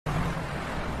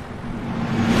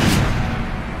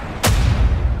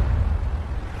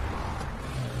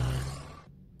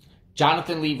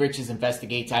Jonathan Lee Riches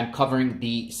Investigates. I'm covering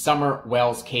the Summer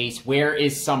Wells case. Where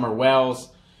is Summer Wells?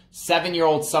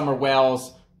 7-year-old Summer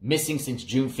Wells, missing since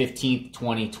June 15th,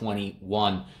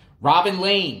 2021. Robin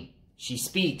Lane, she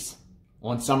speaks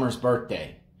on Summer's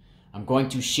birthday. I'm going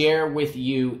to share with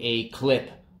you a clip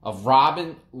of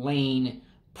Robin Lane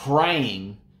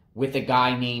praying with a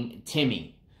guy named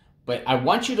Timmy. But I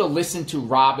want you to listen to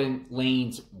Robin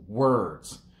Lane's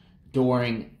words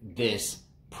during this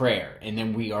prayer, and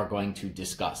then we are going to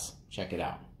discuss. Check it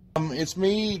out. It's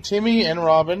me, Timmy, and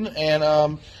Robin,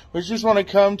 and we just want to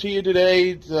come to you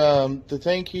today to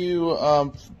thank you.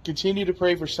 Continue to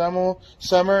pray for Summer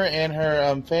and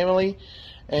her family,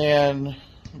 and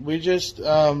we just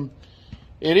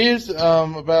it is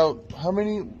about how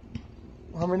many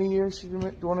years?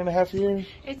 1.5 years.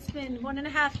 It's been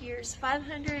 1.5 years,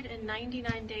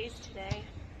 599 days today.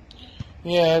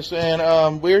 Yes,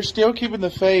 and we're still keeping the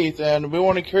faith, and we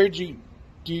want to encourage you.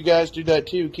 Do you guys do that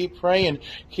too? Keep praying,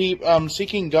 keep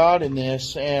seeking God in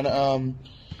this, and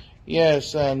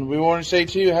yes, and we want to say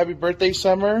too, happy birthday,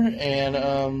 Summer,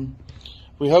 and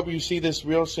we hope you see this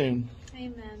real soon.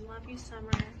 Amen. Love you,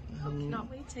 Summer. Hope cannot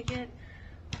wait to get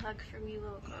a hug from you,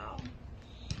 little girl.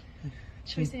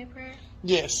 Should we say a prayer?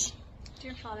 Yes.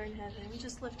 Dear Father in heaven, we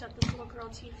just lift up this little girl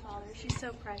to you, Father. She's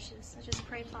so precious. I just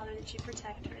pray, Father, that you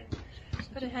protect her.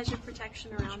 Put a hedge of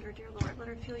protection around her, dear Lord. Let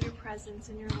her feel your presence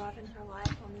and your love in her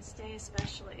life on this day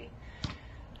especially.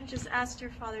 I just ask,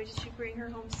 dear Father, that you bring her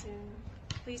home soon.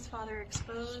 Please, Father,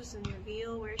 expose and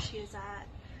reveal where she is at.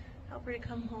 Help her to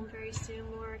come home very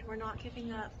soon, Lord. We're not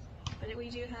giving up, but we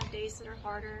do have days that are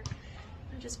harder.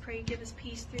 I just pray you give us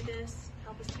peace through this.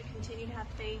 Help us to continue to have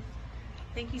faith.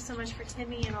 Thank you so much for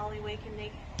Timmy and all the Awaken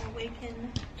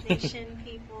Nation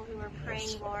people who are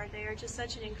praying, Lord. They are just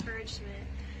such an encouragement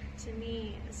to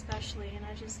me especially, and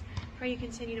I just pray you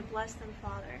continue to bless them,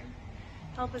 Father.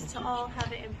 Help us to all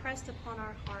have it impressed upon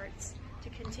our hearts to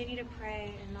continue to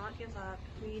pray and not give up.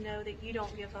 We know that you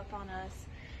don't give up on us,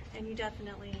 and you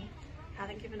definitely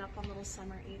haven't given up on little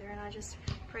Summer either. And I just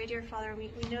pray, dear Father,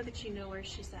 we know that you know where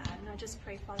she's at, and I just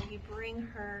pray, Father, you bring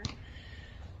her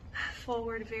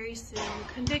forward very soon.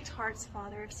 Convict hearts,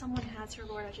 Father. If someone has her,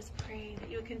 Lord, I just pray that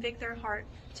you would convict their heart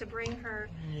to bring her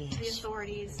to the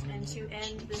authorities and to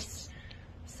end this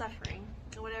suffering.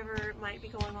 Whatever might be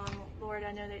going on, Lord,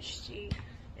 I know that she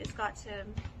has got to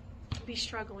be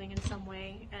struggling in some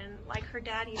way, and like her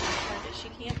dad even said, that she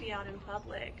can't be out in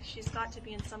public. She's got to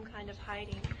be in some kind of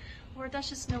hiding. Lord, that's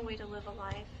just no way to live a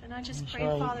life. And I just pray,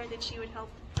 Father, that you would help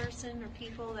the person or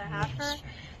people that have her,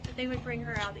 that they would bring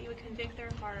her out, that you would convict their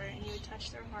heart and you would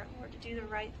touch their heart, Lord, to do the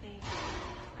right thing.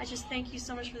 I just thank you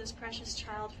so much for this precious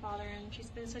child, Father, and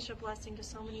she's been such a blessing to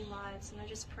so many lives. And I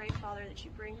just pray, Father, that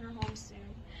you bring her home soon.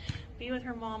 Be with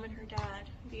her mom and her dad.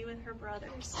 Be with her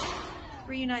brothers.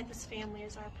 Reunite this family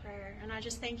is our prayer. And I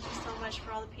just thank you so much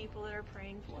for all the people that are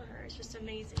praying for her. It's just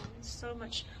amazing. There's so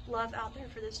much love out there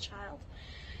for this child.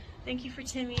 Thank you for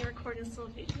Timmy recording this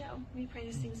little video. We pray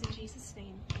these things in Jesus'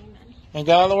 name. Amen. And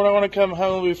God, Lord, I want to come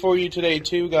home before you today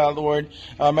too, God, Lord.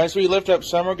 As we lift up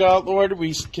Summer, God, Lord,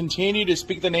 we continue to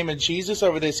speak the name of Jesus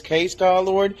over this case, God,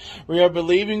 Lord. We are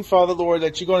believing, Father, Lord,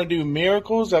 that you're going to do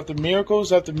miracles after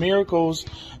miracles after miracles,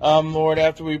 Lord,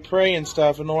 after we pray and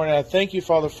stuff. And Lord, I thank you,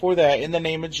 Father, for that in the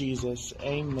name of Jesus.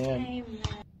 Amen. Amen.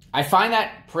 I find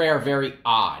that prayer very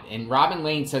odd, and Robin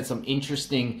Lane said some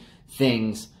interesting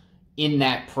things in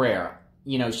that prayer.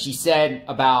 You know, she said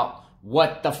about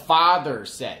what the Father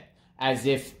said, as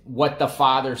if what the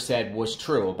Father said was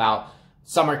true, about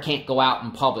Summer can't go out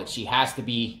in public. She has to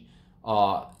be,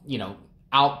 you know,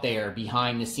 out there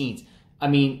behind the scenes. I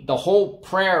mean, the whole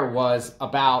prayer was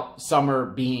about Summer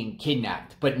being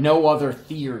kidnapped, but no other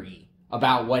theory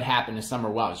about what happened to Summer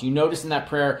Wells. You notice in that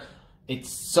prayer, it's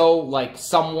so like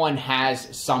someone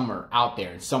has Summer out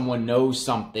there and someone knows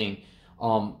something,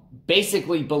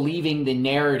 basically believing the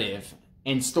narrative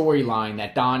and storyline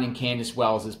that Don and Candus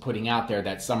Wells is putting out there,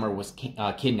 that Summer was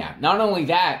kidnapped. Not only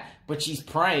that, but she's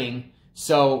praying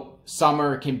so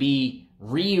Summer can be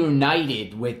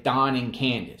reunited with Don and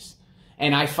Candus.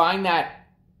 And I find that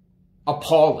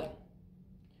appalling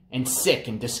and sick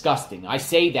and disgusting. I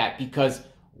say that because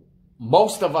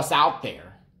most of us out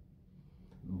there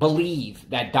believe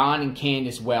that Don and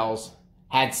Candus Wells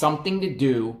had something to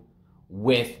do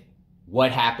with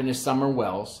what happened to Summer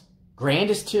Wells.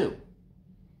 Grandis too.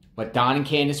 But Don and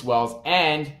Candus Wells,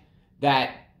 and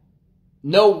that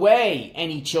no way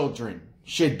any children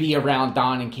should be around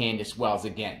Don and Candus Wells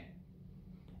again.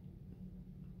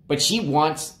 But she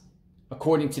wants,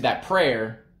 according to that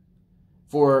prayer,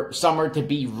 for Summer to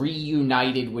be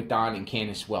reunited with Don and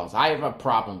Candus Wells. I have a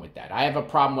problem with that. I have a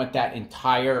problem with that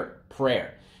entire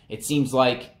prayer. it seems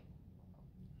like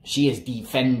she is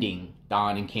defending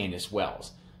Don and Candus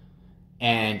Wells.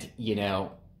 And, you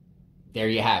know, there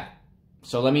you have it.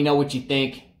 So let me know what you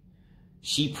think.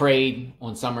 She prayed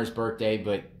on Summer's birthday,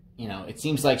 but, you know, it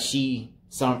seems like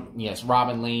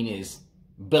Robin Lane is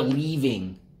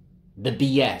believing the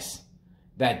BS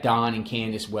that Don and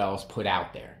Candus Wells put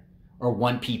out there or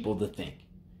want people to think.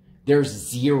 There's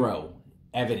zero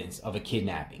evidence of a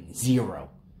kidnapping. Zero.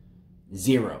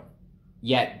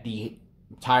 Yet the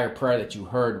entire prayer that you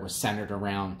heard was centered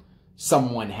around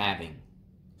someone having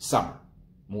Summer,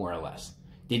 more or less.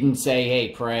 Didn't say, hey,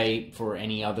 pray for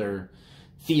any other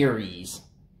theories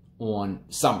on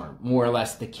Summer, more or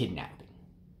less the kidnapping.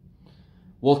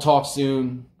 We'll talk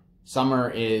soon. Summer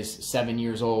is 7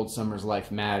 years old. Summer's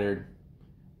life mattered.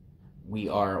 We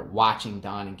are watching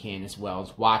Don and Candus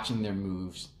Wells, watching their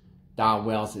moves. Don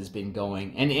Wells has been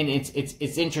going, and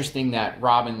it's interesting that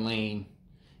Robin Lane,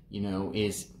 you know,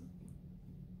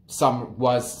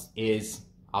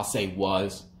 I'll say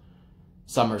was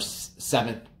Summer's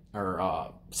Sabbath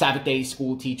day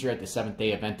school teacher at the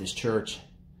Seventh-day Adventist Church.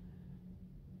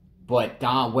 But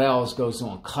Don Wells goes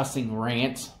on cussing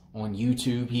rants on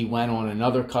YouTube. He went on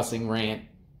another cussing rant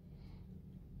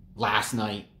last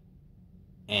night.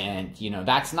 And, you know,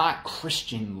 that's not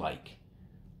Christian-like.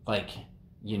 Like,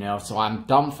 you know, so I'm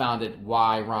dumbfounded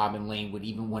why Robin Lane would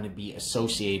even want to be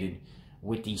associated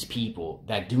with these people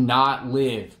that do not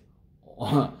live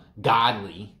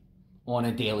godly on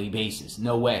a daily basis.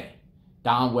 No way.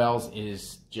 Don Wells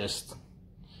is just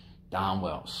Don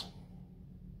Wells.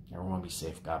 Everyone be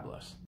safe. God bless.